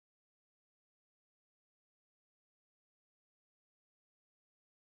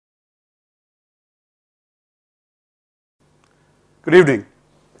Good evening.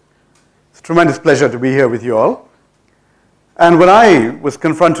 It's a tremendous pleasure to be here with you all. And when I was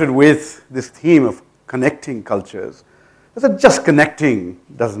confronted with this theme of connecting cultures, I said just connecting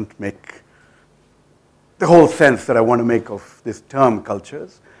doesn't make the whole sense that I want to make of this term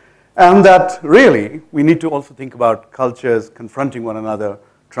cultures. And that really we need to also think about cultures confronting one another,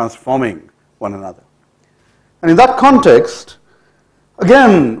 transforming one another. And in that context,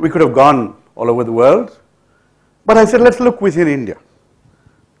 again, we could have gone all over the world, but I said let's look within India.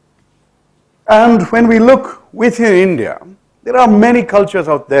 And when we look within India, there are many cultures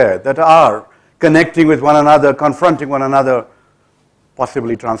out there that are connecting with one another, confronting one another,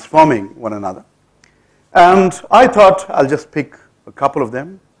 possibly transforming one another. And I thought I'll just pick a couple of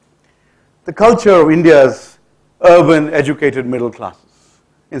them. The culture of India's urban, educated middle classes.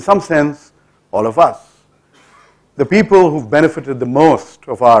 In some sense, all of us. The people who've benefited the most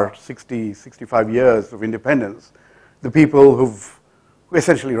of our 60, 65 years of independence, the people who've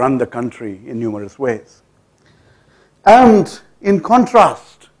essentially run the country in numerous ways. And in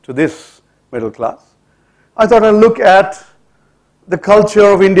contrast to this middle class, I thought I'd look at the culture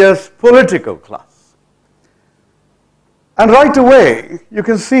of India's political class. And right away, you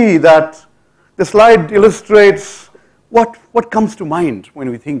can see that the slide illustrates what comes to mind when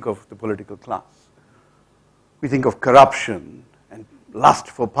we think of the political class. We think of corruption and lust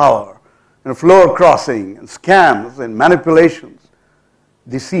for power, and floor crossing and scams and manipulations,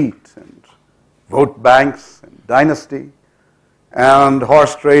 deceit and vote banks and dynasty and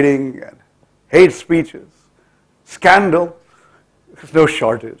horse trading and hate speeches, scandal. There's no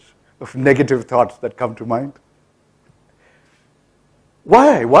shortage of negative thoughts that come to mind.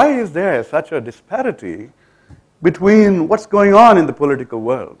 Why? Why is there such a disparity between what's going on in the political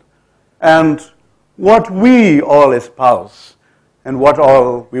world and what we all espouse and what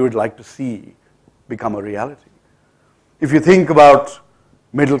all we would like to see become a reality? If you think about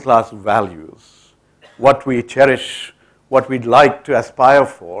middle class values, what we cherish, what we'd like to aspire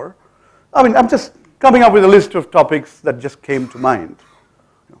for, I'm just coming up with a list of topics that just came to mind.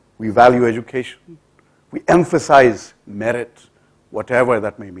 We value education, we emphasize merit, whatever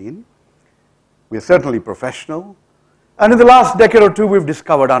that may mean. We are certainly professional, and in the last decade or two we've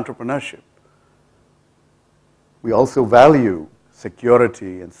discovered entrepreneurship. We also value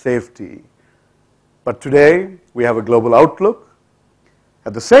security and safety. But today, we have a global outlook.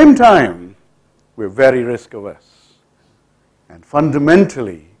 At the same time, we're very risk averse. And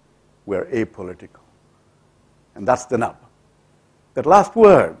fundamentally, we're apolitical. And that's the nub. That last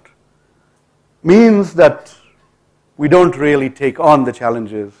word means that we don't really take on the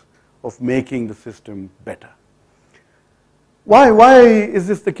challenges of making the system better. Why is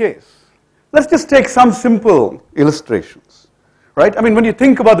this the case? Let's just take some simple illustrations, right? When you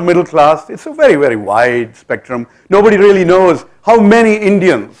think about the middle class, it's a very, very wide spectrum. Nobody really knows how many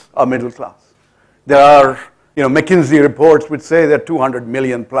Indians are middle class. There are, McKinsey reports which say there are 200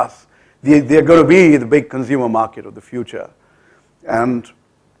 million plus. They're going to be the big consumer market of the future. And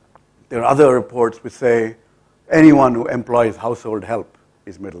there are other reports which say anyone who employs household help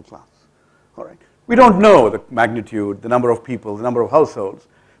is middle class. All right. We don't know the magnitude, the number of people, the number of households,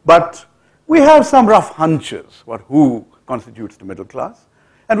 but we have some rough hunches about who constitutes the middle class.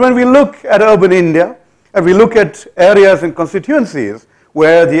 And when we look at urban India, and we look at areas and constituencies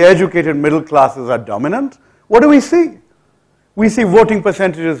where the educated middle classes are dominant, what do we see? We see voting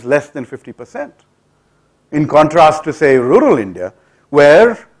percentages less than 50%. In contrast to, say, rural India,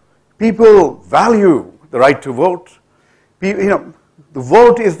 where people value the right to vote. The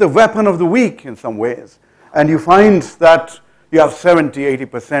vote is the weapon of the weak in some ways. And you find that you have 70,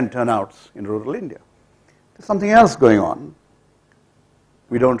 80% turnouts in rural India. There's something else going on.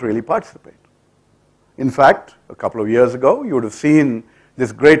 We don't really participate. In fact, a couple of years ago, you would have seen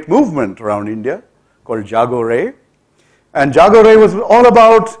this great movement around India called Jago Re. And Jago Re was all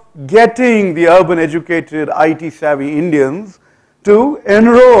about getting the urban educated, IT savvy Indians to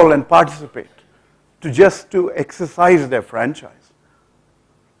enroll and participate, to exercise their franchise.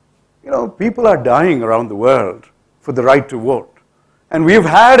 People are dying around the world for the right to vote. And we've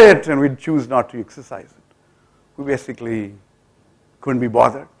had it and we choose not to exercise it. We basically couldn't be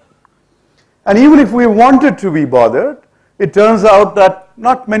bothered. And even if we wanted to be bothered, it turns out that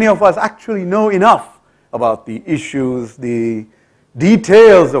not many of us actually know enough about the issues, the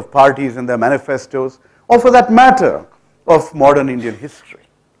details of parties and their manifestos, or for that matter, of modern Indian history.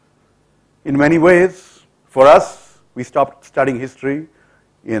 In many ways, for us, we stopped studying history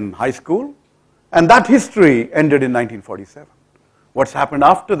in high school, and that history ended in 1947. What's happened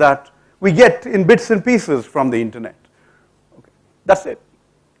after that, we get in bits and pieces from the internet. Okay. That's it.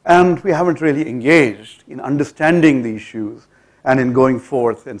 And we haven't really engaged in understanding the issues and in going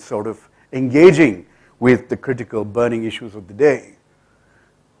forth and sort of engaging with the critical burning issues of the day.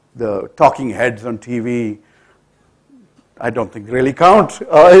 The talking heads on TV, I don't think really count.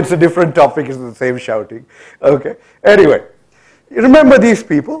 It's a different topic, it's the same shouting. Okay, anyway, you remember these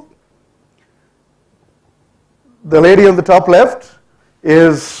people. The lady on the top left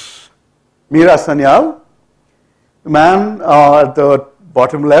is Meera Sanyal. The man at the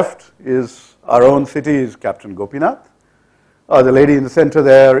bottom left is our own city, is Captain Gopinath. The lady in the center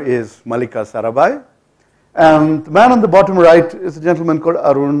there is Malika Sarabhai. And the man on the bottom right is a gentleman called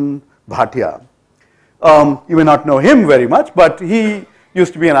Arun Bhatia. You may not know him very much, but he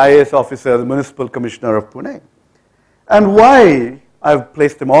used to be an IAS officer, the municipal commissioner of Pune. And why I've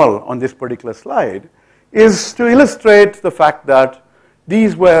placed them all on this particular slide is to illustrate the fact that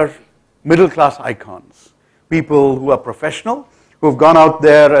these were middle-class icons, people who are professional, who have gone out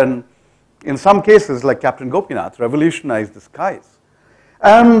there and, in some cases, like Captain Gopinath, revolutionized the skies.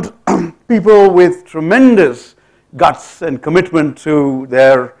 And people with tremendous guts and commitment to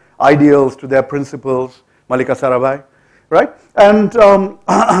their ideals, to their principles, Malika Sarabhai, right? And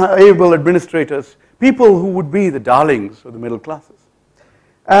able administrators, people who would be the darlings of the middle classes.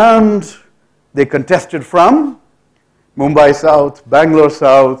 And they contested from Mumbai South, Bangalore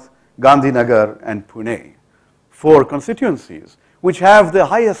South, Gandhinagar, and Pune, 4 constituencies, which have the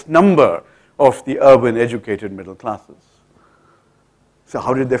highest number of the urban educated middle classes. So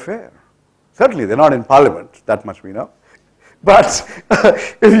how did they fare? Certainly they're not in parliament, that much we know. But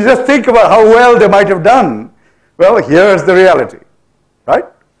if you just think about how well they might have done, well, here's the reality, right?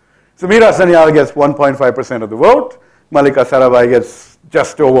 So Meera Sanyal gets 1.5% of the vote, Malika Sarabhai gets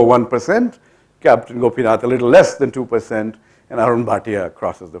just over 1%, Captain Gopinath a little less than 2%, and Arun Bhatia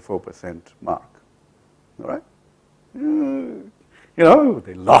crosses the 4% mark. All right? You know,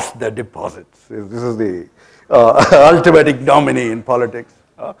 they lost their deposits. This is the ultimate ignominy in politics.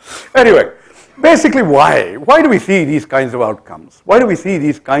 Anyway, basically why? Why do we see these kinds of outcomes? Why do we see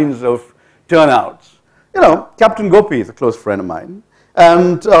these kinds of turnouts? You know, Captain Gopi is a close friend of mine.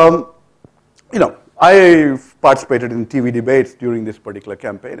 And, you know, I've participated in TV debates during this particular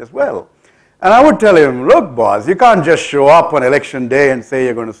campaign as well. And I would tell him, look, boss, you can't just show up on election day and say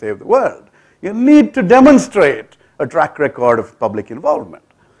you're going to save the world. You need to demonstrate a track record of public involvement.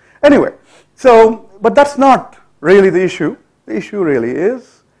 Anyway, so, but that's not really the issue. The issue really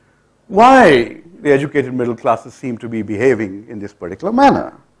is why the educated middle classes seem to be behaving in this particular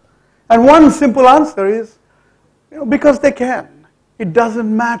manner. And one simple answer is, you know, because they can. It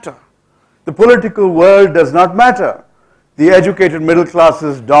doesn't matter. The political world does not matter. The educated middle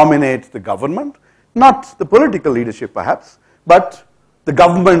classes dominate the government, not the political leadership perhaps, but the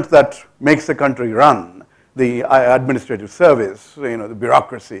government that makes the country run, the administrative service, you know, the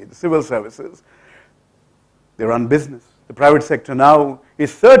bureaucracy, the civil services. They run business. The private sector now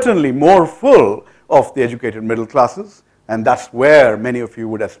is certainly more full of the educated middle classes, and that's where many of you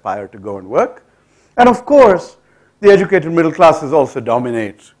would aspire to go and work. And of course, the educated middle classes also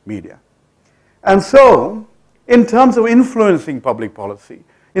dominate media. And so, in terms of influencing public policy,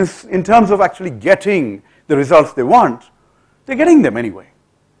 in terms of actually getting the results they want, they're getting them anyway.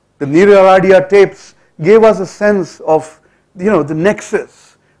 The Niraradia tapes gave us a sense of, you know, the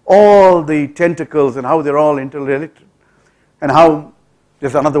nexus, all the tentacles and how they're all interrelated, and how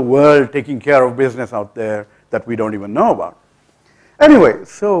there's another world taking care of business out there that we don't even know about. Anyway,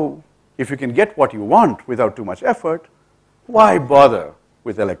 so if you can get what you want without too much effort, why bother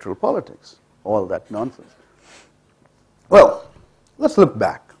with electoral politics? All that nonsense. Well, let's look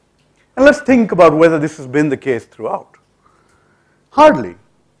back. And let's think about whether this has been the case throughout. Hardly.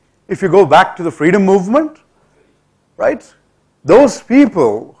 If you go back to the freedom movement, right? Those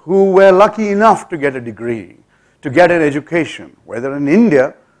people who were lucky enough to get a degree, to get an education, whether in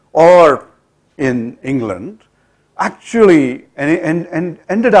India or in England, actually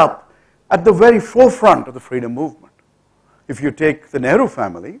ended up at the very forefront of the freedom movement. If you take the Nehru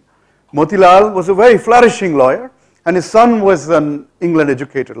family, Motilal was a very flourishing lawyer, and his son was an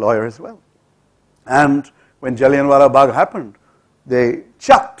England-educated lawyer as well. And when Jallianwala Bagh happened, they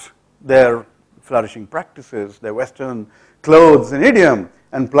chucked their flourishing practices, their Western clothes and idiom,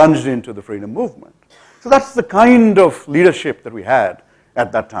 and plunged into the freedom movement. So that's the kind of leadership that we had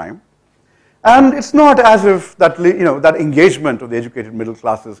at that time. And it's not as if that, you know, that engagement of the educated middle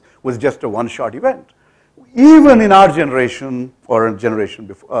classes was just a one-shot event. Even in our generation, or a generation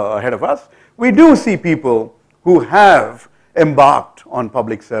before, ahead of us, we do see people who have embarked on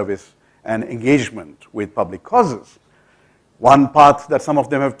public service and engagement with public causes. One path that some of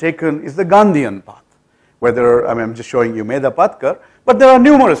them have taken is the Gandhian path, whether, I mean, I'm just showing you Medha Patkar, but there are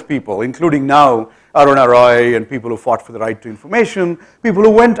numerous people, including now Aruna Roy and people who fought for the right to information, people who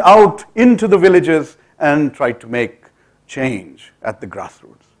went out into the villages and tried to make change at the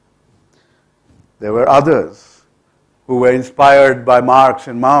grassroots. There were others who were inspired by Marx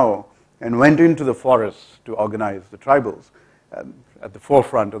and Mao and went into the forests to organize the tribals at the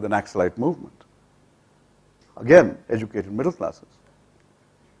forefront of the Naxalite movement. Again, educated middle classes.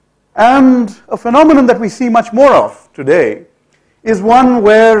 And a phenomenon that we see much more of today is one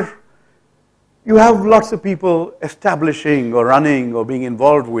where you have lots of people establishing or running or being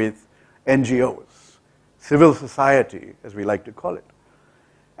involved with NGOs, civil society, as we like to call it.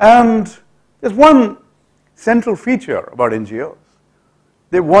 And there's one central feature about NGOs.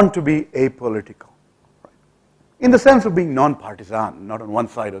 They want to be apolitical, right? In the sense of being non-partisan, not on one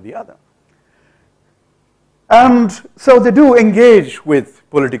side or the other. And so they do engage with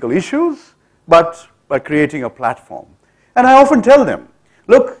political issues, but by creating a platform. And I often tell them,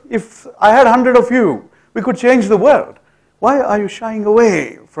 look, if I had 100 of you, we could change the world. Why are you shying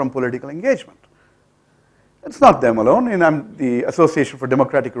away from political engagement? It's not them alone. And I'm the Association for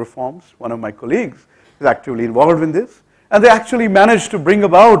Democratic Reforms. One of my colleagues is actively involved in this. And they actually managed to bring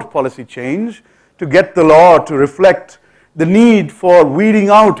about policy change to get the law to reflect the need for weeding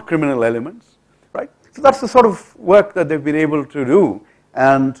out criminal elements. So that's the sort of work that they've been able to do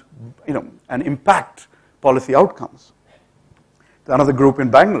and, and impact policy outcomes. There's another group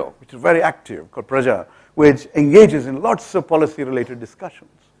in Bangalore, which is very active, called Praja, which engages in lots of policy-related discussions.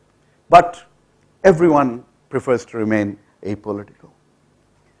 But everyone prefers to remain apolitical.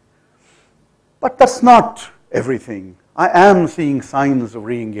 But that's not everything. I am seeing signs of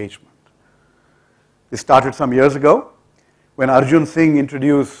re-engagement. This started some years ago when Arjun Singh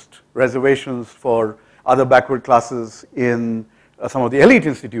introduced reservations for other backward classes in some of the elite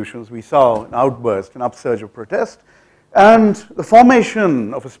institutions. We saw an outburst, an upsurge of protest, and the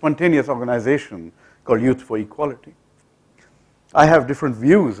formation of a spontaneous organization called Youth for Equality. I have different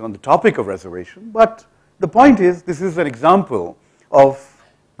views on the topic of reservation, but the point is this is an example of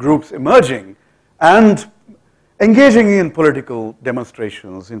groups emerging and engaging in political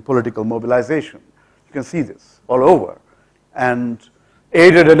demonstrations, in political mobilization. You can see this all over. And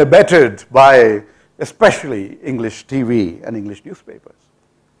aided and abetted by especially English TV and English newspapers.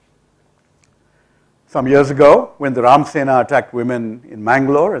 Some years ago, when the Ram Sena attacked women in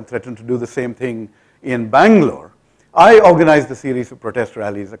Mangalore and threatened to do the same thing in Bangalore, I organized a series of protest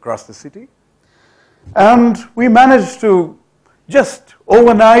rallies across the city. And we managed to just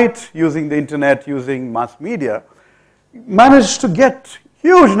overnight, using the internet, using mass media, managed to get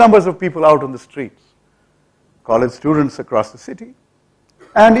huge numbers of people out on the streets. College students across the city,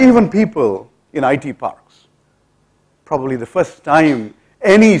 and even people in IT parks. Probably the first time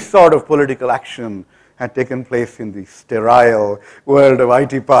any sort of political action had taken place in the sterile world of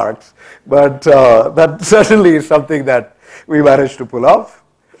IT parks. But that certainly is something that we managed to pull off.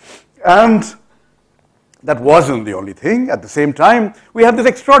 And that wasn't the only thing. At the same time, we had this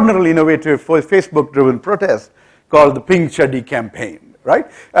extraordinarily innovative Facebook-driven protest called the Pink Chaddi campaign, right?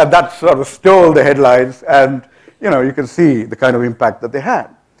 And that sort of stole the headlines, and you can see the kind of impact that they had.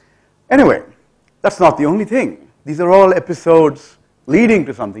 Anyway, that's not the only thing. These are all episodes leading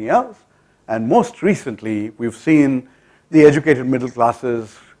to something else. And most recently, we've seen the educated middle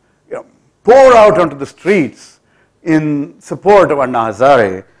classes pour out onto the streets in support of Anna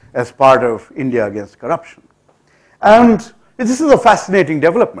Hazare as part of India Against Corruption. And this is a fascinating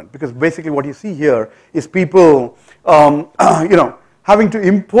development, because basically what you see here is people, having to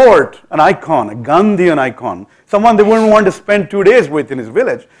import an icon, a Gandhian icon, someone they wouldn't want to spend 2 days with in his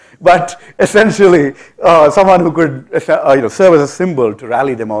village, but essentially someone who could serve as a symbol to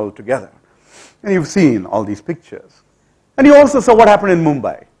rally them all together. And you've seen all these pictures. And you also saw what happened in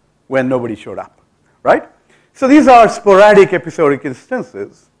Mumbai when nobody showed up, right? So these are sporadic, episodic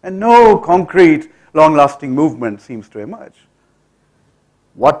instances, and no concrete, long-lasting movement seems to emerge.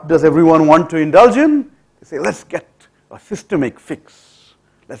 What does everyone want to indulge in? They say, let's get a systemic fix.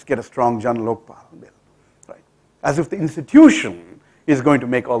 Let's get a strong Jan Lokpal bill, right? As if the institution is going to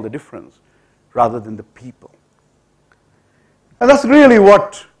make all the difference rather than the people. And that's really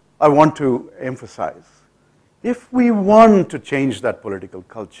what I want to emphasize. If we want to change that political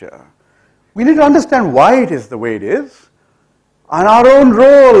culture, we need to understand why it is the way it is and our own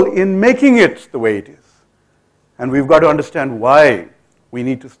role in making it the way it is. And we've got to understand why we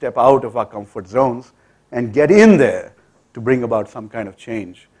need to step out of our comfort zones and get in there to bring about some kind of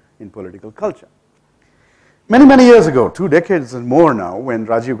change in political culture. Many, many years ago, 2 decades and more now, when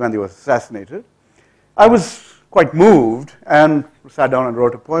Rajiv Gandhi was assassinated, I was quite moved and sat down and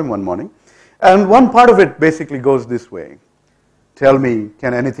wrote a poem one morning. And one part of it basically goes this way. Tell me,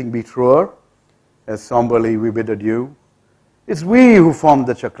 can anything be truer? As somberly we bid adieu. It's we who formed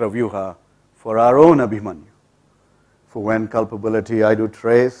the Chakravyuha for our own Abhimanyu. For when culpability I do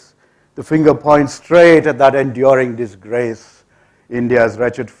trace, the finger points straight at that enduring disgrace. India's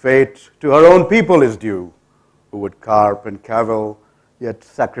wretched fate to her own people is due, who would carp and cavil, yet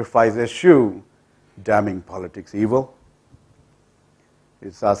sacrifice eschew, damning politics evil.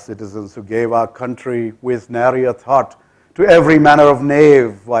 It's us citizens who gave our country with nary thought to every manner of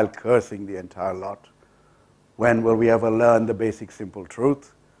knave while cursing the entire lot. When will we ever learn the basic simple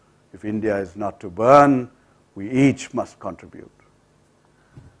truth? If India is not to burn, we each must contribute.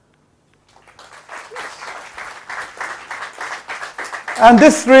 And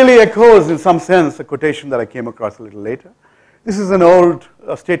this really echoes, in some sense, a quotation that I came across a little later. This is an old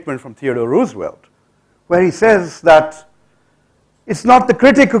statement from Theodore Roosevelt, where he says that it's not the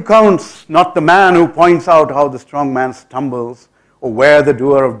critic who counts, not the man who points out how the strong man stumbles or where the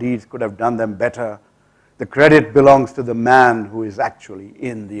doer of deeds could have done them better. The credit belongs to the man who is actually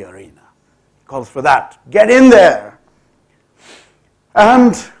in the arena. He calls for that. Get in there.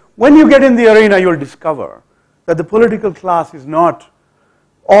 And when you get in the arena, you'll discover that the political class is not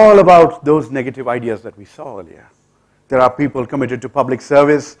all about those negative ideas that we saw earlier. There are people committed to public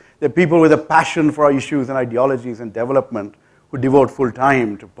service. There are people with a passion for our issues and ideologies and development who devote full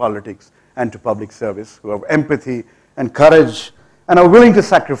time to politics and to public service, who have empathy and courage and are willing to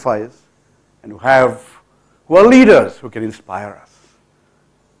sacrifice, and who are leaders who can inspire us.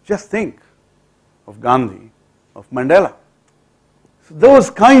 Just think of Gandhi, of Mandela. So those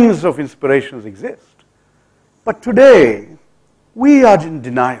kinds of inspirations exist. But today, we are in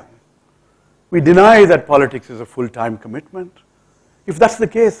denial. We deny that politics is a full-time commitment. If that's the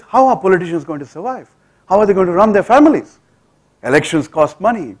case, how are politicians going to survive? How are they going to run their families? Elections cost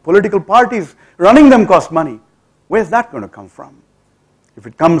money. Political parties running them cost money. Where's that going to come from? If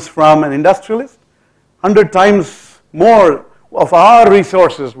it comes from an industrialist, 100 times more of our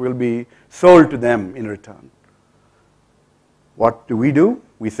resources will be sold to them in return. What do?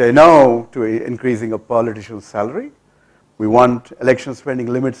 We say no to increasing a politician's salary. We want election spending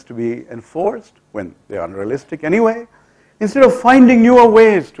limits to be enforced when they are unrealistic anyway, instead of finding newer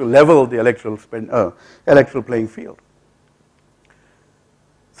ways to level the electoral playing field,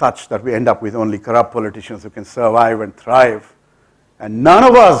 such that we end up with only corrupt politicians who can survive and thrive. And none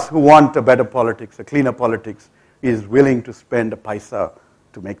of us who want a better politics, a cleaner politics, is willing to spend a paisa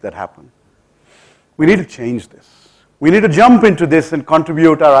to make that happen. We need to change this. We need to jump into this and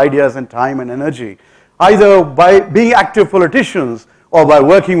contribute our ideas and time and energy, either by being active politicians or by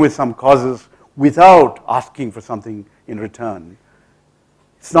working with some causes without asking for something in return.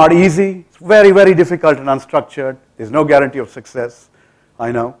 It's not easy. It's very, very difficult and unstructured. There's no guarantee of success,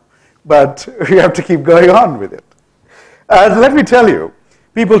 I know. But we have to keep going on with it. Let me tell you,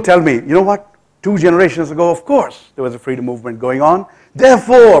 people tell me, you know what, 2 generations ago, of course, there was a freedom movement going on.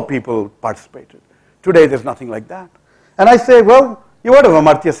 Therefore, people participated. Today, there's nothing like that. And I say, well, you heard of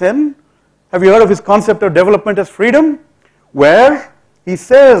Amartya Sen? Have you heard of his concept of development as freedom? Where he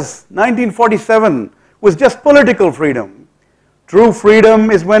says 1947 was just political freedom. True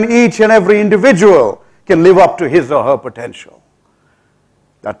freedom is when each and every individual can live up to his or her potential.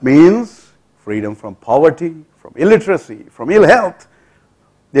 That means freedom from poverty, from illiteracy, from ill health,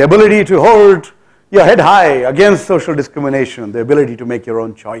 the ability to hold your head high against social discrimination, the ability to make your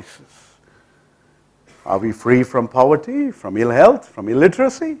own choices. Are we free from poverty, from ill health, from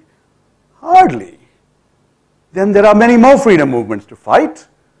illiteracy? Hardly. Then there are many more freedom movements to fight,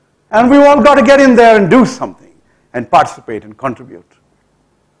 and we've all got to get in there and do something and participate and contribute.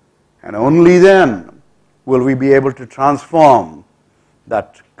 And only then will we be able to transform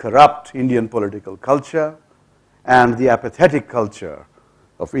that corrupt Indian political culture and the apathetic culture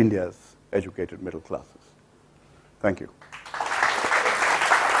of India's educated middle classes. Thank you.